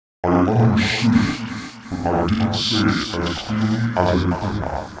I understood it, but I didn't say it as clearly as I could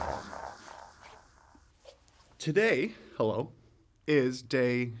have. Today, hello, is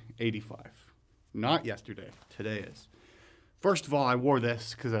day 85. Not yesterday. Today is. First of all, I wore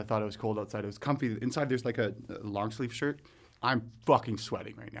this because I thought it was cold outside. It was comfy. Inside, there's like a long sleeve shirt. I'm fucking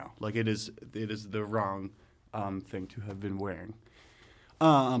sweating right now. Like it is the wrong thing to have been wearing.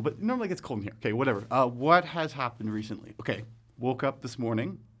 But normally it gets cold in here. Okay, whatever. What has happened recently? Okay, woke up this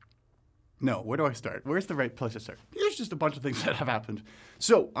morning. No, where do I start? Where's the right place to start? Here's just a bunch of things that have happened.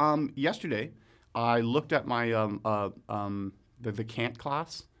 So, yesterday, I looked at my the Kant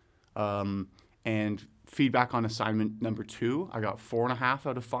class, and feedback on assignment number 2. I got 4.5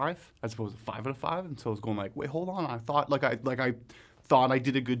 out of 5, as opposed to 5 out of 5. And so I was going like, wait, hold on. I thought I thought I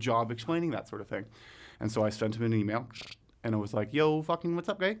did a good job explaining that sort of thing. And so I sent him an email, and I was like, yo, fucking, what's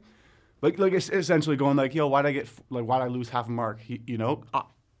up, guy? Like essentially going like, yo, why'd I lose half a mark?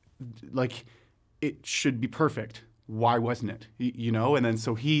 Like it should be perfect. Why wasn't it? And then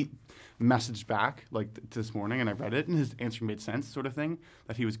so he messaged back like this morning, and I read it, and his answer made sense, sort of thing.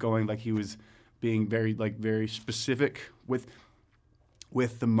 That he was going like he was being very specific with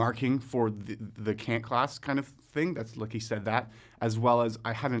the marking for the Kant class kind of thing. That's like he said that, as well as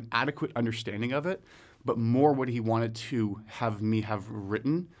I had an adequate understanding of it, but more what he wanted to have me have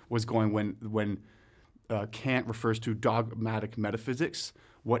written was going when Kant refers to dogmatic metaphysics.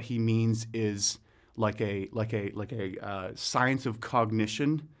 What he means is like a science of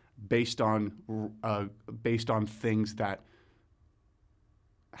cognition based on things that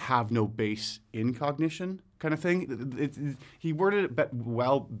have no base in cognition, kind of thing. He worded it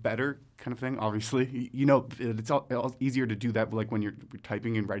better, kind of thing. Obviously, it's all easier to do that like when you're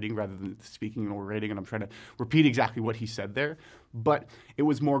typing and writing rather than speaking or writing. And I'm trying to repeat exactly what he said there, but it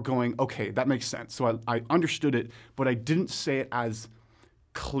was more going, okay, that makes sense. So I understood it, but I didn't say it as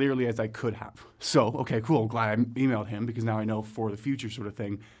clearly as I could have. So, okay, cool. Glad I emailed him because now I know for the future sort of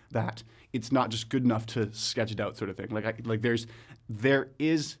thing that it's not just good enough to sketch it out sort of thing. There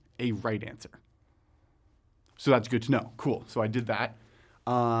is a right answer. So that's good to know. Cool. So I did that.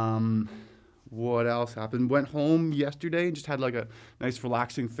 What else happened? Went home yesterday, just had like a nice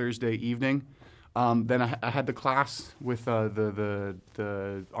relaxing Thursday evening. Then I had the class with the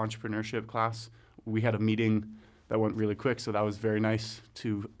entrepreneurship class. We had a meeting that went really quick, so that was very nice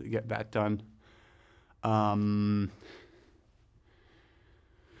to get that done.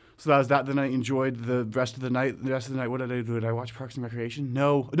 So that was that. Then I enjoyed the rest of the night. What did I do? Did I watch Parks and Recreation?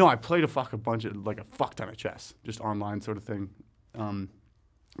 No, I played a fuck ton of chess, just online sort of thing.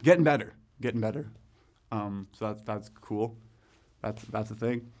 Getting better. So that's cool. That's the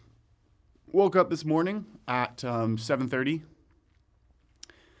thing. Woke up this morning at 7:30.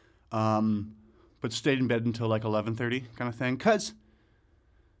 But stayed in bed until like 11:30 kind of thing, because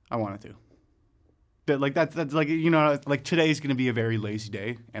I wanted to. That's like, like today's going to be a very lazy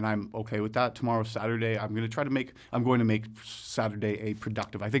day, and I'm okay with that. Tomorrow's Saturday. I'm going to make Saturday a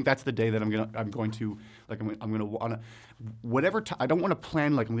productive. I think that's the day that I'm going to want to, whatever, I don't want to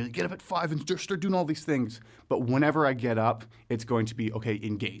plan, like I'm going to get up at 5 and start doing all these things. But whenever I get up, it's going to be, okay,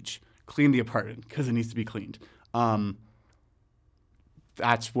 engage. Clean the apartment, because it needs to be cleaned.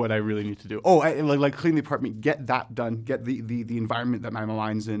 That's what I really need to do. Oh, like clean the apartment, get that done, get the environment that my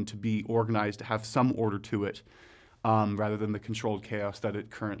mind's in to be organized, to have some order to it, rather than the controlled chaos that it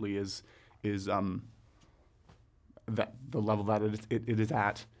currently is that the level that it is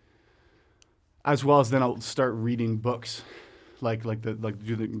at. As well as then I'll start reading books,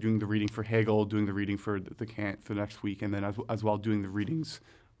 doing the reading for Hegel, doing the reading for the Kant for next week, and then as well doing the readings,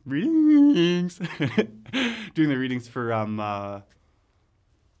 doing the readings for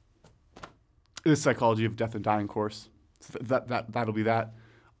the Psychology of Death and Dying course. So that'll be that.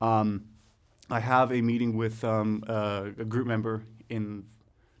 I have a meeting with a group member to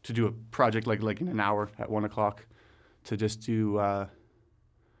do a project like in an hour at 1:00 to just do to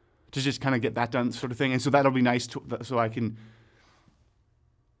just kind of get that done, sort of thing. And so that'll be nice so I can.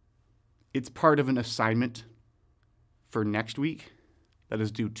 It's part of an assignment for next week that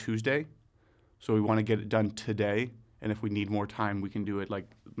is due Tuesday, so we want to get it done today. And if we need more time, we can do it,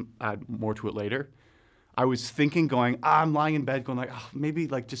 add more to it later. I was thinking I'm lying in bed going maybe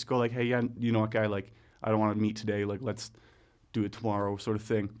just go hey, yeah, you know what, guy, I don't want to meet today. Let's do it tomorrow, sort of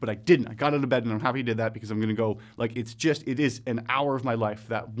thing. But I didn't. I got out of bed, and I'm happy I did that because I'm going to go, it is an hour of my life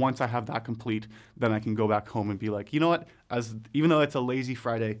that once I have that complete, then I can go back home and be like, you know what, even though it's a lazy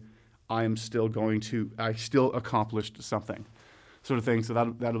Friday, I still accomplished something, sort of thing. So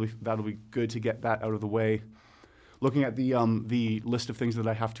that'll be good to get that out of the way. Looking at the list of things that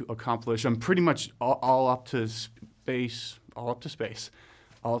I have to accomplish, I'm pretty much all up to space.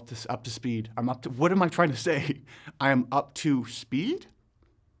 All up to speed. I'm up to, what am I trying to say? I am up to speed?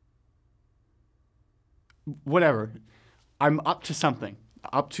 Whatever. I'm up to something.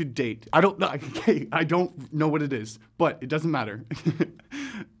 Up to date. I don't know. Okay, I don't know what it is, but it doesn't matter.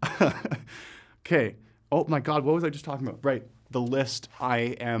 Okay. Oh my God, what was I just talking about? Right. The list.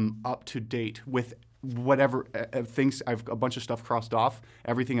 I am up to date with whatever things. I've a bunch of stuff crossed off.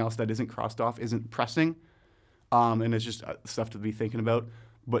 Everything else that isn't crossed off isn't pressing. And it's just stuff to be thinking about.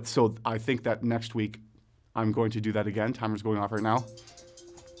 But so I think that next week I'm going to do that again. Timer's going off right now.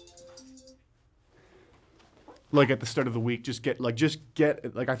 Like at the start of the week,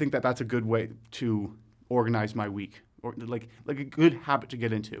 I think that that's a good way to organize my week, or like a good habit to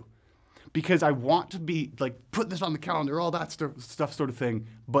get into, because I want to be like, put this on the calendar, all that stuff sort of thing.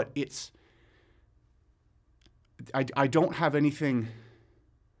 But I don't have anything.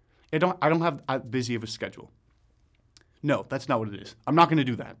 I don't have as busy of a schedule. No, that's not what it is. I'm not going to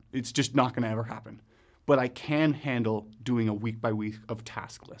do that. It's just not going to ever happen. But I can handle doing a week by week of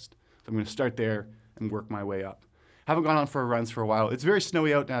task list. So I'm going to start there and work my way up. Haven't gone on for runs for a while. It's very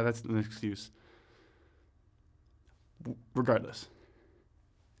snowy out now. That's an excuse. Regardless,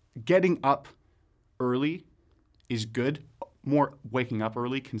 getting up early is good. More waking up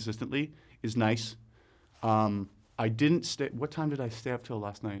early consistently is nice. I didn't stay. What time did I stay up till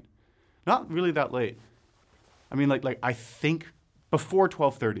last night? Not really that late. I mean, like I think before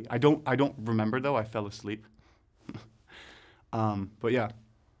 12:30. I don't remember though. I fell asleep. But yeah,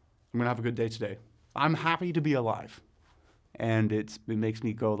 I'm gonna have a good day today. I'm happy to be alive, and it makes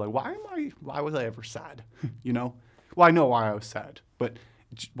me go like, why was I ever sad? You know? Well, I know why I was sad, but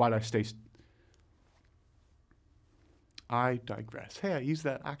why did I stay? I digress. Hey, I used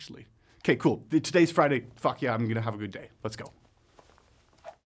that actually. Okay, cool. Today's Friday. Fuck yeah, I'm gonna have a good day. Let's go.